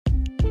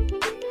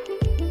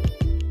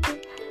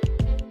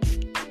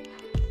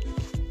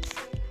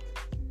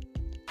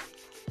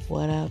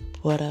What up,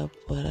 what up,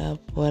 what up,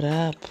 what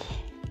up?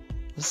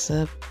 What's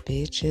up,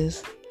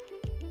 bitches?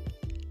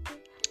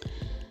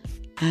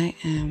 I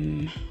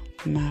am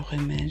Mawe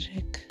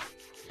Magic,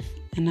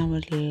 and I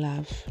would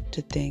love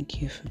to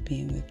thank you for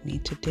being with me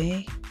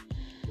today.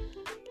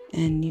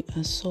 And you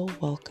are so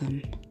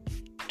welcome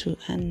to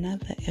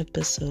another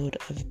episode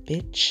of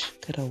Bitch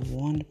Could Have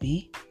Warned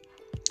Me.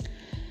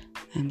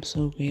 I'm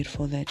so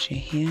grateful that you're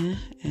here,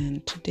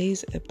 and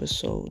today's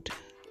episode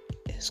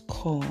is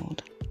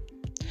called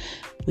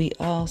We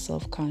All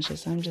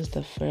Self-Conscious. I'm just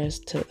the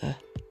first to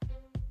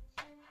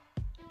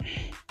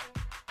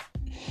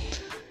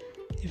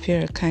if you're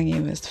a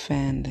Kanye West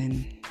fan,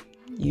 then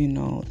you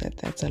know that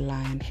that's a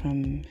line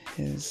from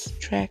his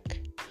track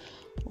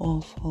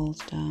All Falls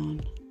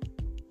Down.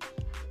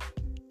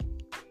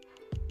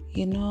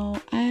 You know,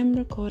 I am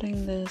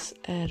recording this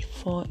at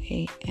 4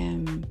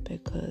 a.m.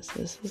 because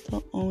this is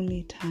the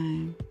only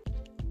time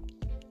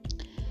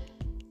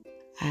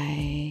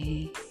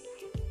I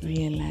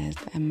realized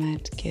I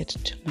might get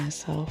to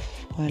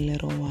myself for a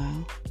little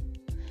while.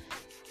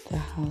 The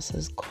house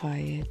is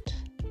quiet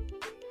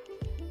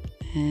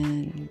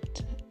and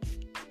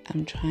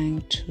I'm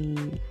trying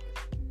to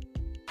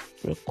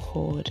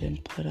record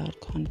and put out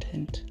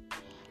content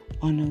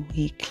on a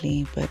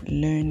weekly, but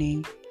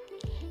learning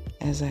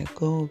as I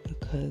go,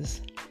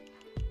 because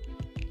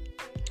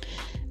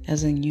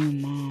as a new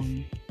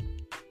mom,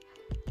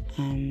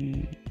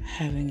 I'm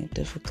having a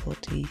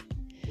difficulty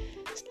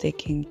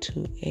sticking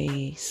to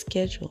a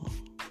schedule.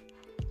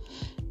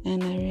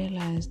 And I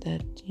realized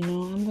that,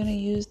 I'm going to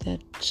use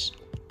that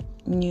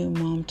new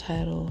mom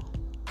title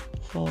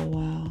for a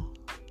while.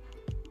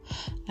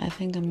 I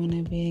think I'm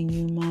going to be a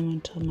new mom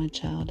until my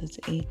child is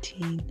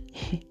 18.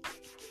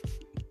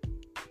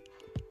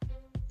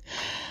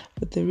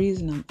 But the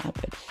reason I'm up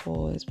at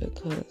 4 is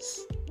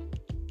because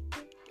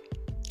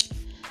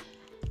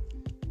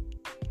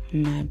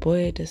my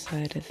boy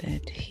decided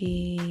that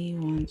he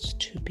wants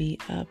to be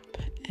up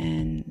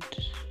and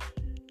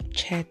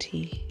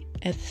chatty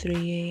at 3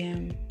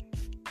 a.m.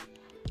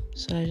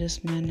 So I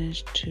just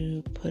managed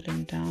to put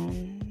him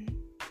down.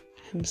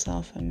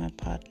 Himself and my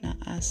partner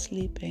are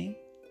sleeping,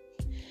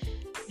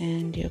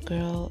 and your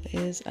girl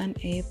is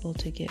unable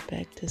to get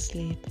back to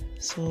sleep.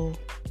 So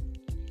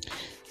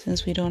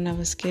since we don't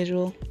have a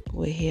schedule,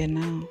 we're here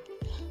now.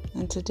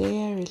 And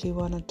today I really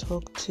want to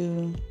talk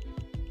to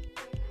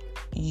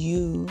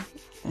you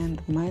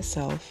and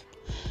myself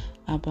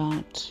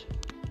about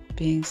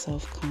being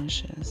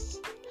self-conscious,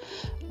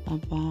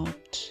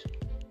 about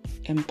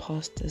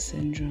imposter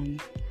syndrome,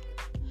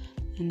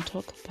 and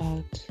talk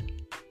about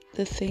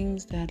the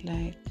things that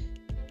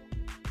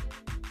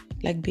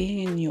like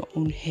being in your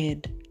own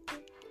head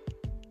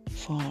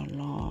for a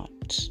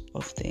lot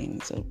of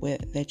things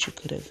that you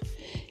could have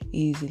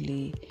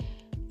easily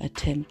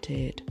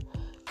attempted,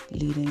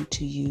 leading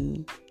to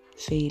you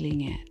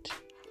failing at,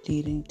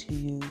 leading to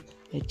you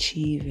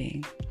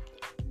achieving.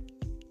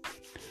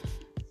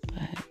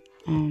 But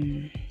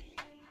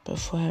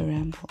before I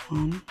ramble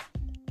on,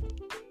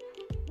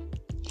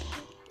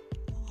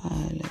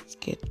 let's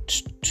get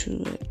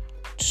to it.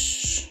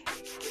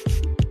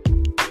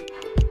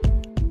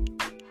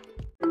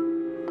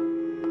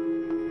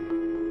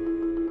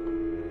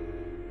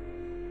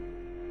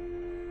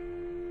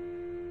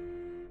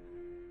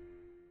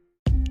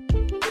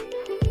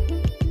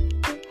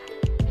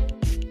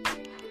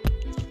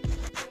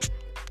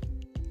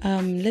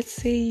 Let's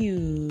say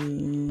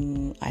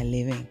you are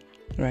living,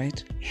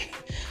 right?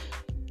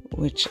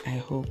 Which I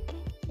hope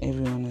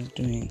everyone is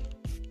doing.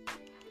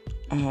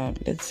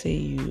 Let's say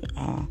you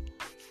are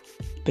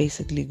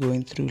basically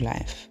going through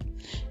life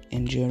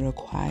and you're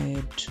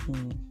required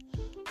to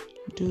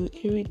do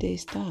everyday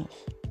stuff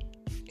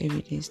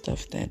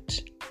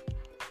that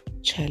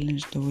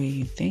challenge the way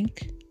you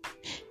think,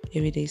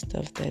 everyday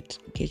stuff that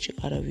get you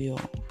out of your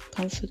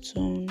comfort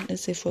zone.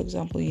 Let's say, for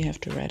example, you have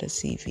to write a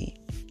CV.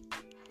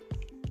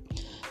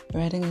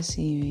 Writing a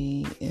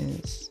CV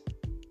is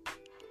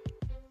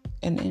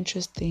an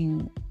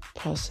interesting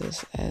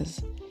process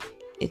as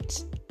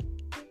it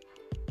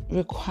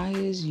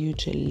requires you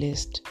to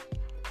list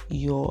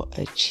your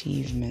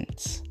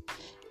achievements,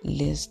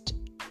 list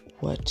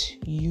what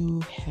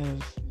you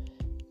have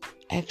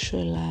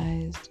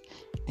actualized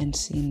and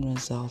seen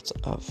results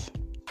of.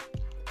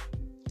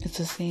 It's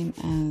the same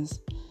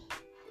as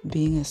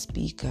being a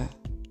speaker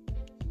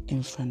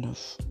in front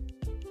of,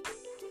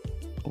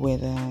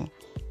 whether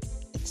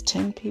it's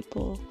 10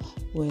 people,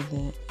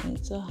 whether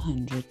it's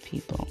 100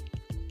 people.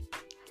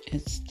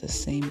 It's the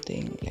same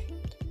thing.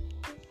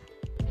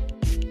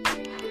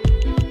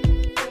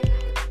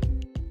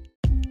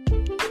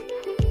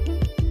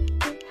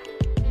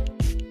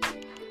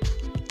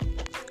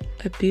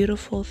 A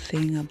beautiful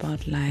thing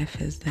about life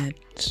is that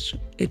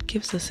it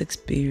gives us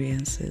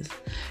experiences,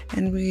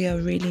 and we are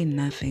really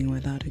nothing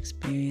without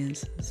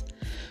experiences.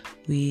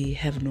 We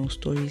have no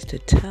stories to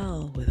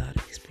tell without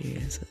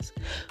experiences.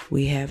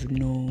 We have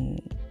no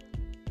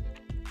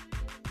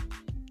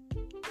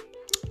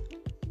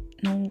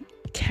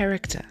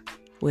character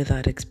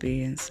without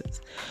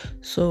experiences.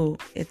 So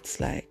it's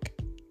like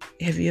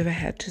have you ever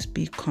had to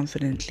speak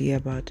confidently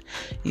about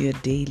your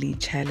daily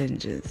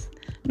challenges?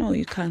 No,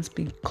 you can't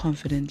speak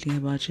confidently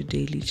about your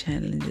daily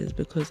challenges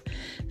because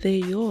they're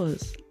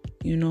yours.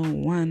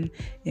 One,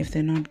 if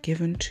they're not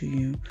given to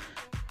you,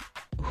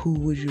 who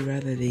would you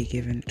rather they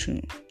given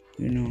to?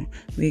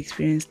 We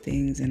experience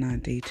things in our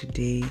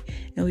day-to-day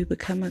and we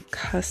become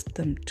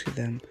accustomed to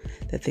them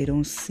that they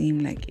don't seem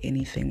like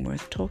anything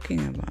worth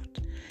talking about.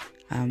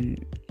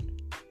 And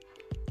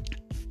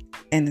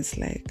it's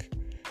like,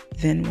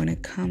 then when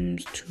it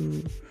comes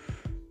to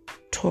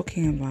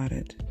talking about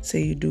it,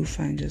 say you do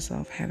find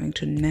yourself having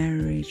to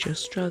narrate your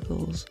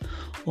struggles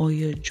or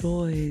your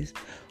joys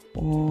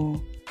or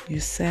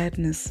your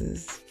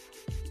sadnesses,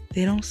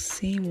 they don't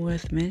seem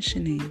worth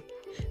mentioning.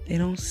 They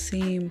don't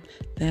seem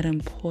that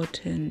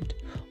important,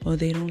 or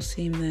they don't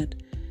seem that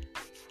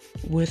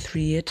worth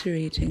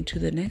reiterating to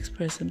the next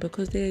person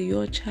because they are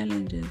your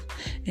challenges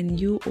and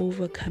you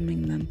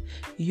overcoming them,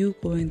 you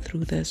going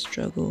through that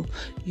struggle,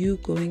 you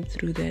going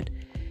through that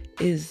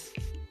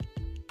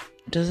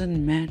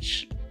doesn't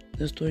match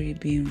the story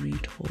being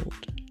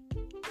retold.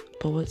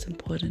 But what's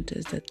important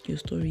is that your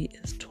story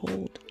is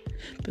told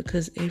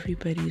because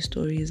everybody's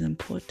story is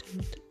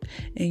important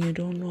and you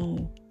don't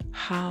know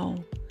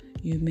how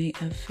you may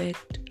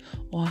affect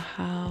or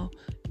how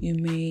you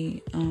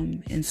may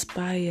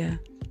inspire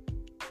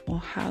or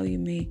how you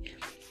may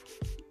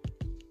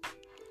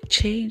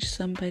change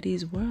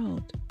somebody's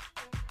world.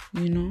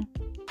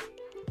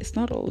 It's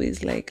not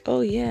always like,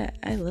 oh yeah,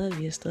 I love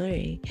your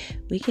story,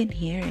 we can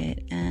hear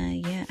it,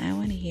 yeah, I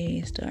want to hear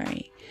your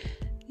story.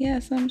 Yeah,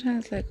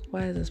 sometimes like,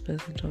 why is this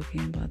person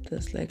talking about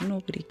this? Like,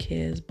 nobody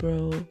cares,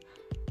 bro.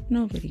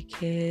 Nobody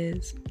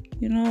cares,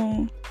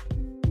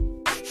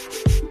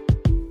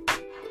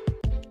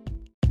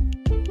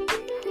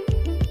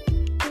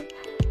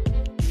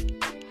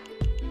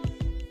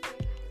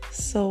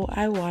 So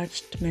I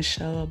watched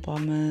Michelle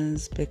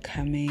Obama's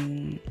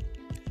Becoming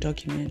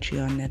documentary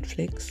on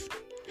Netflix.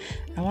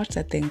 I watched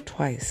that thing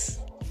twice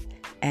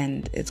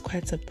and it's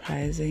quite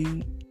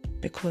surprising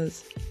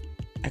because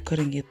I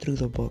couldn't get through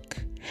the book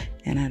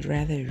and I'd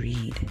rather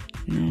read,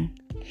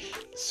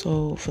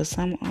 So for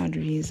some odd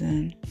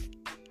reason,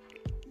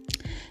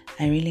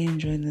 I really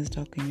enjoyed this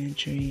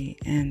documentary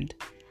and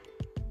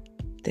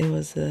there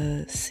was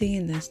a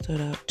scene that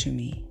stood out to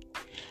me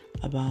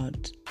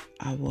about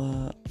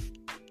our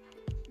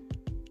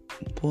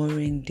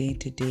boring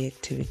day-to-day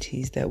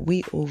activities that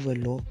we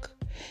overlook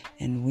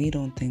and we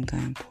don't think are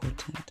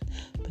important.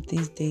 But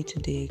these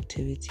day-to-day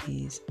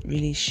activities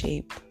really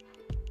shape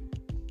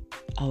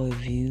our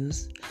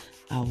views,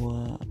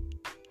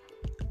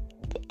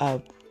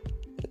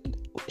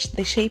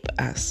 they shape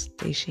us,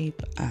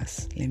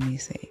 let me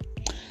say.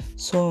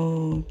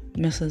 So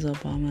Mrs.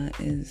 Obama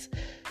is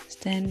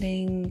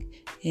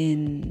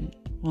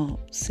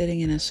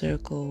sitting in a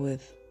circle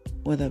with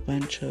a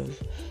bunch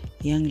of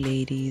young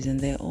ladies and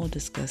they're all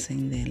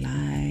discussing their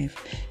life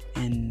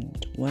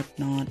and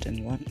whatnot.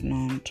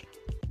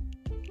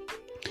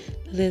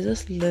 There's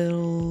this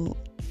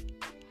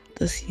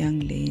young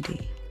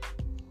lady.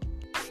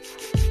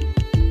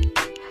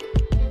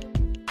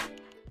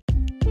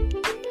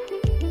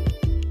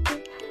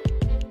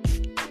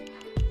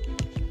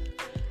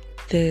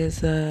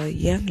 There's a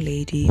young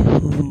lady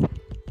who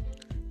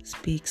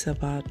speaks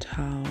about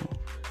how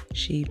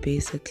she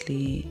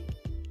basically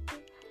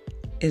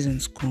is in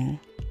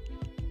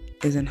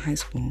high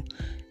school,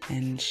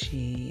 and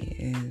she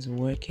is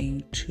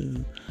working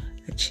to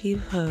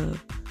achieve her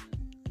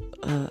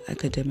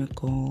academic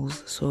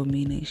goals. So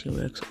meaning she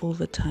works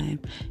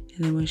overtime,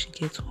 and then when she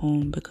gets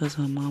home, because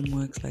her mom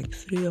works like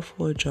 3 or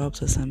 4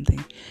 jobs or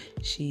something,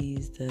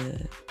 she's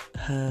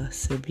her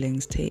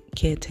siblings'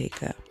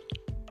 caretaker.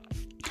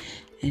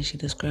 And she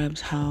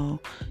describes how,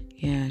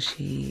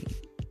 she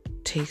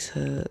takes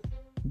her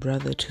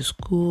brother to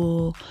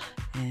school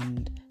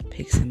and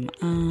picks him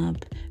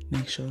up,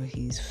 makes sure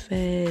he's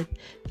fed,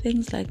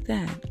 things like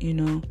that,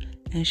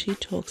 And she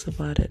talks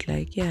about it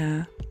like,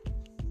 this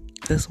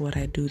is what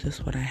I do, this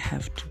is what I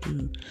have to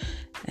do.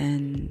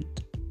 And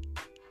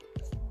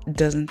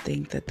doesn't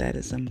think that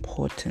is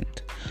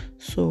important.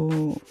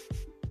 So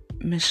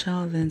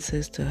Michelle then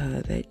says to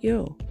her that,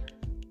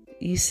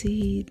 you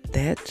see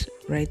that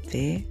right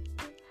there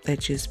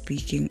that you're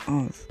speaking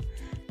of,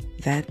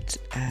 that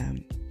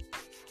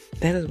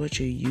is what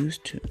you're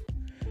used to,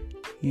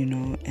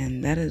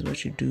 and that is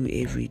what you do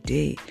every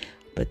day,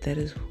 but that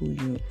is who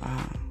you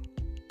are.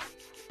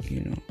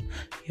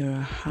 You're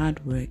a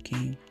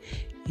hardworking,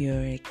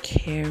 you're a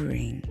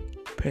caring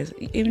person,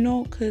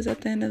 because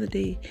at the end of the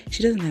day,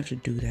 she doesn't have to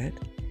do that.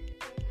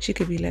 She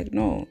could be like,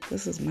 no,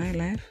 this is my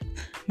life,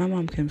 my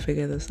mom can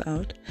figure this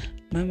out,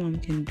 my mom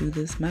can do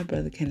this, my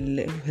brother can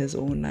live his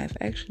own life.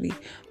 Actually,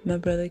 my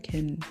brother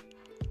can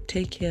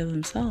take care of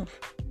himself.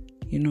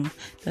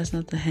 That's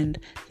not the hand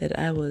that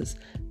I was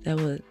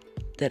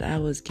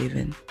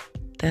given.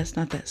 That's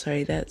not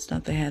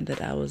the hand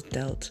that I was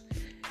dealt,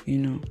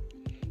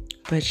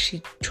 But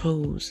she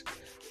chose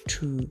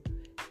to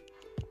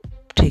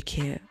take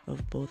care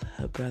of both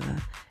her brother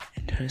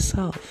and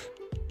herself.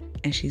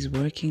 and she's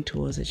working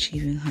towards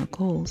achieving her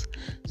goals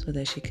so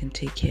that she can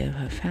take care of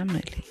her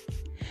family.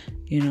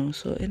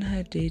 So in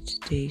her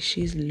day-to-day,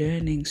 she's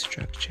learning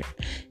structure.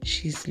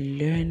 She's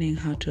learning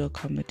how to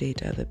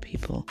accommodate other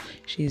people.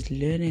 She's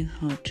learning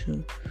how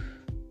to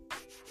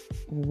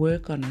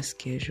work on a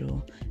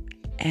schedule.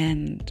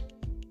 And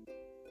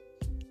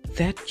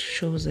that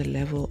shows a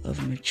level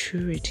of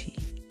maturity.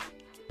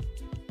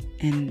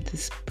 And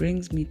this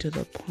brings me to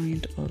the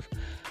point of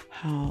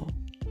how,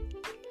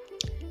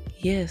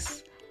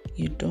 yes,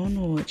 you don't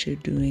know what you're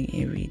doing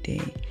every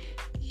day.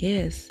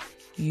 Yes,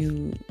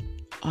 you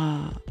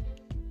are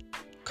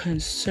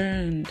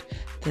concerned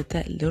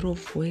that little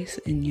voice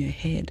in your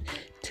head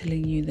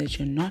telling you that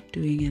you're not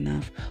doing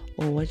enough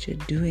or what you're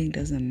doing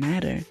doesn't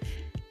matter.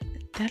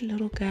 That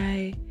little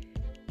guy,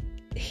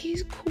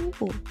 he's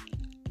cool.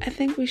 I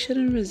think we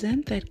shouldn't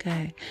resent that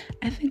guy.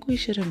 I think we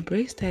should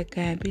embrace that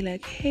guy and be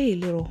like, hey,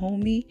 little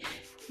homie,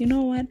 you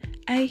know what?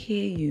 I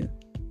hear you.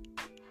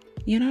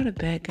 You're not a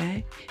bad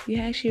guy.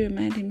 You're actually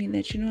reminding me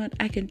that, you know what?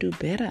 I can do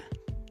better.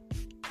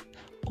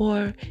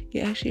 Or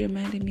you're actually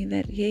reminding me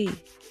that, hey,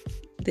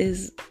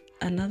 there's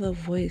another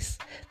voice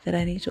that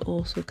I need to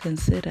also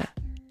consider.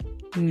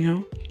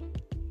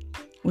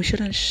 We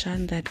shouldn't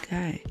shun that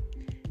guy.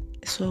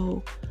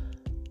 So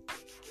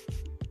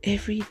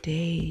every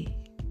day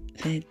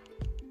that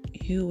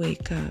you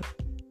wake up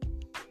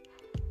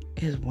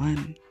is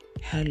one.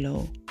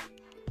 Hello.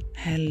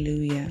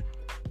 Hallelujah.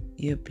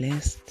 You're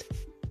blessed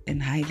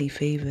and highly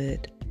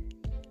favored.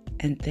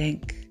 And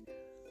thank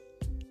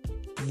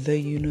the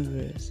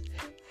universe.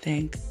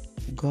 Thank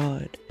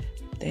God.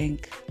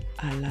 Thank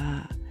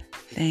Allah.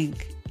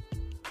 Thank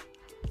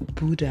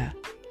Buddha.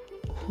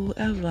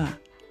 Whoever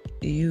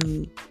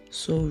you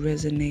so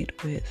resonate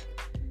with.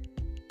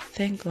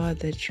 Thank God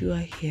that you are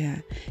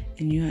here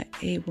and you are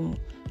able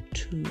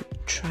to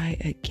try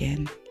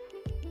again.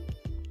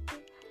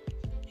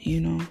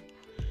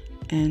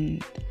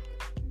 And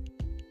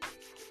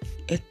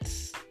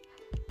it's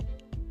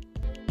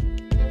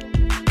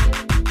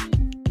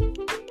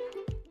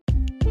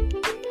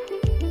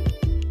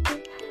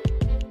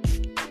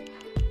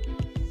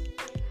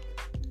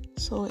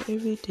so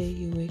every day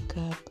you wake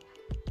up,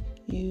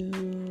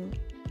 you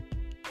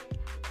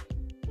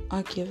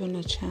are given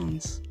a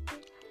chance.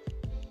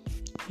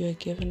 You're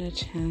given a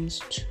chance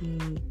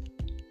to,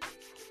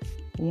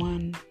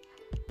 1,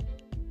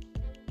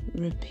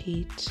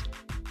 repeat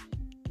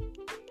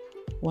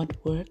what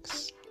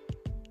works.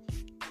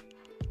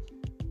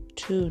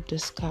 2,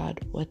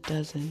 discard what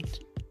doesn't.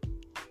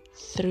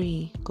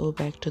 3, go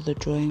back to the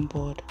drawing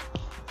board.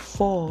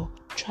 4,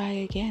 try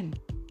again.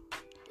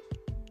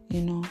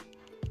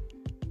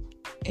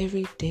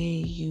 Every day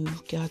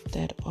you've got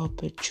that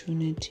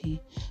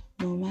opportunity,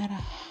 no matter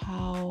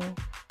how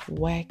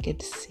whack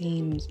it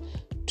seems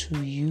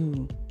to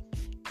you.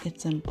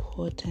 It's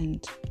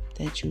important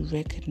that you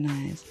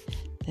recognize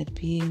that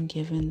being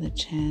given the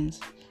chance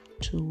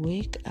to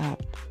wake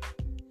up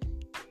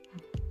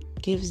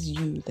gives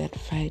you that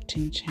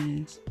fighting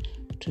chance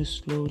to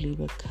slowly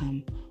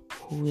become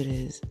who it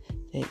is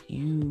that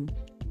you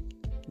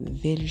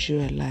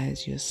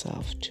visualize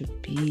yourself to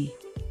be.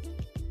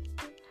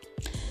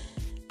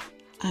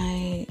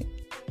 I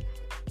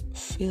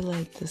feel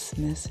like this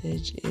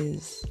message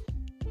is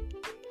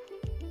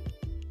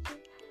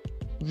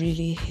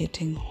really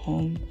hitting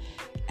home,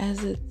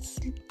 as it's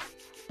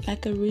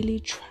like a really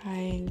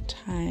trying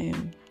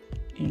time,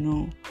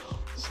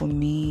 for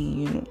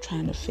me,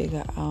 trying to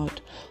figure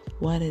out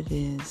what it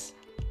is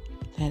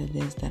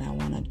that I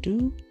want to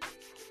do.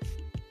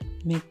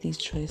 Make these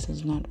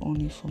choices not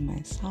only for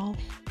myself,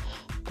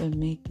 but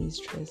make these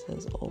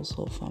choices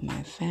also for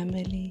my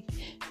family.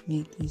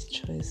 Make these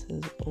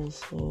choices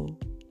also,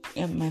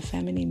 my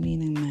family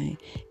meaning my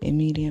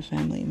immediate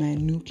family, my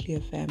nuclear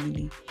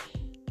family,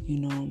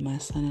 my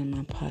son and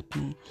my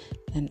partner,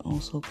 and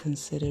also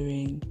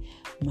considering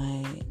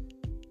my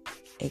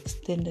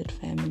extended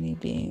family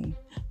being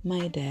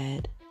my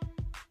dad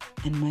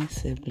and my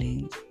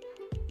siblings.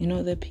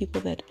 The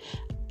people that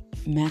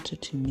matter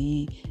to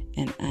me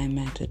and I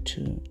matter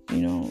to.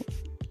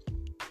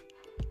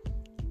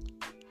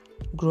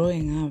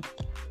 Growing up,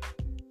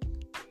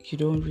 you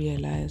don't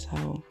realize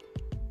how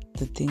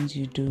the things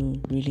you do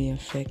really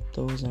affect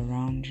those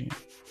around you.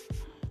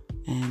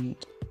 And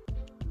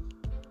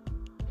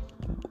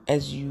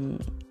as you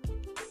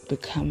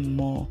become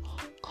more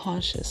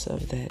conscious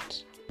of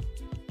that,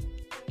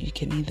 you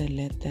can either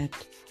let that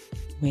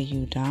weigh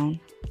you down,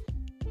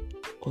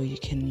 or you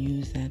can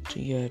use that to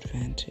your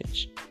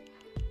advantage.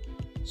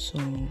 So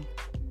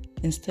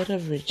instead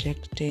of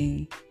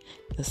rejecting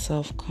the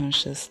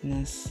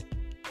self-consciousness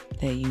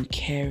that you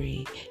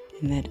carry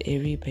and that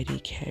everybody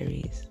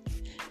carries,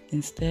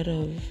 instead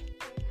of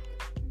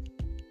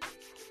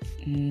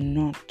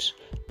not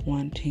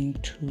wanting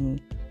to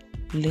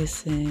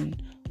listen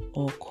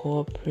or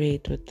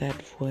cooperate with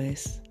that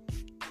voice,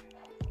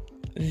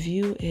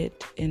 view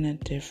it in a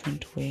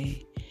different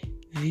way.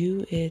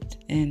 View it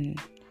in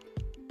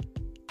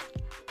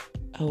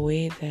a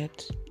way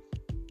that,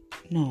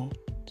 no,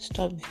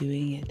 stop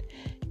viewing it.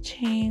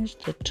 change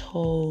the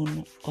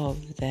tone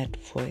of that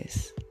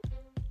voice.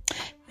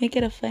 Make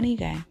it a funny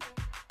guy.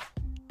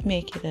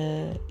 Make it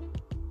a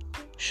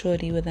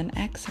shorty with an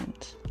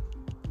accent.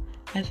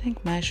 I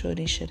think my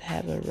shorty should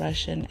have a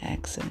Russian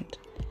accent.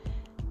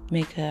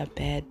 Make her a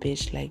bad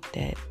bitch like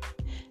that.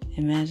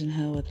 Imagine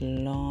her with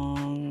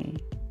long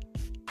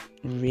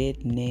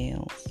red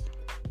nails.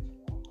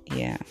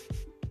 Yeah.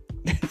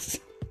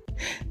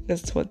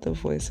 That's what the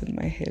voice in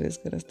my head is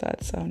going to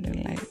start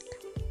sounding like.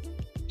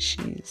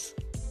 She's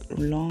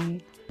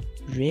long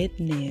red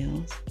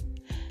nails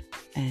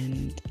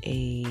and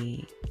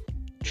a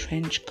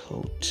trench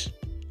coat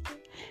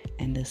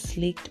and a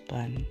sleeked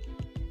bun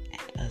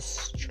and a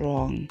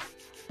strong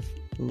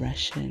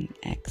Russian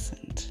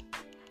accent.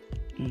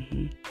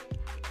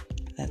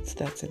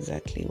 That's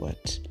exactly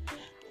what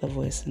the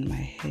voice in my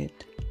head,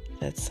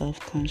 that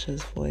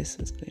self-conscious voice,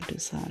 is going to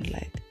sound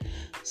like.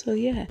 So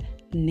yeah,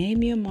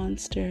 name your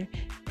monster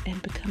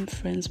and become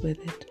friends with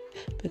it,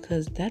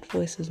 because that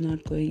voice is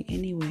not going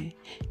anywhere.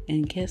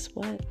 And guess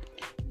what?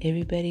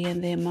 Everybody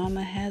and their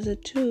mama has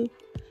it too.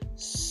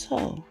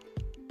 So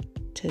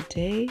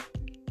today,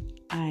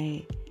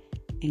 I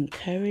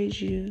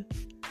encourage you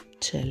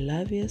to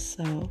love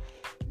yourself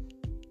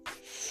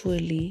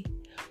fully,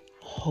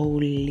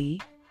 wholly,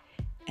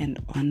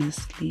 and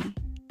honestly,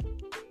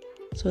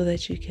 so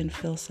that you can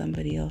fill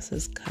somebody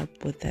else's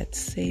cup with that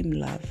same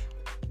love,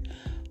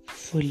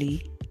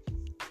 fully,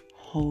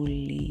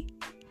 wholly,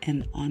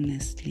 and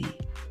honestly.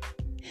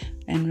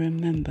 And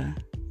remember,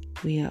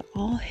 we are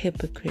all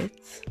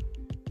hypocrites.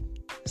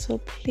 So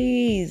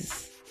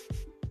please,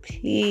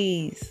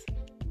 please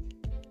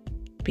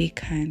be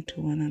kind to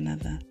one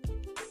another.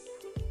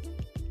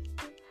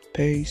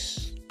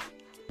 Peace.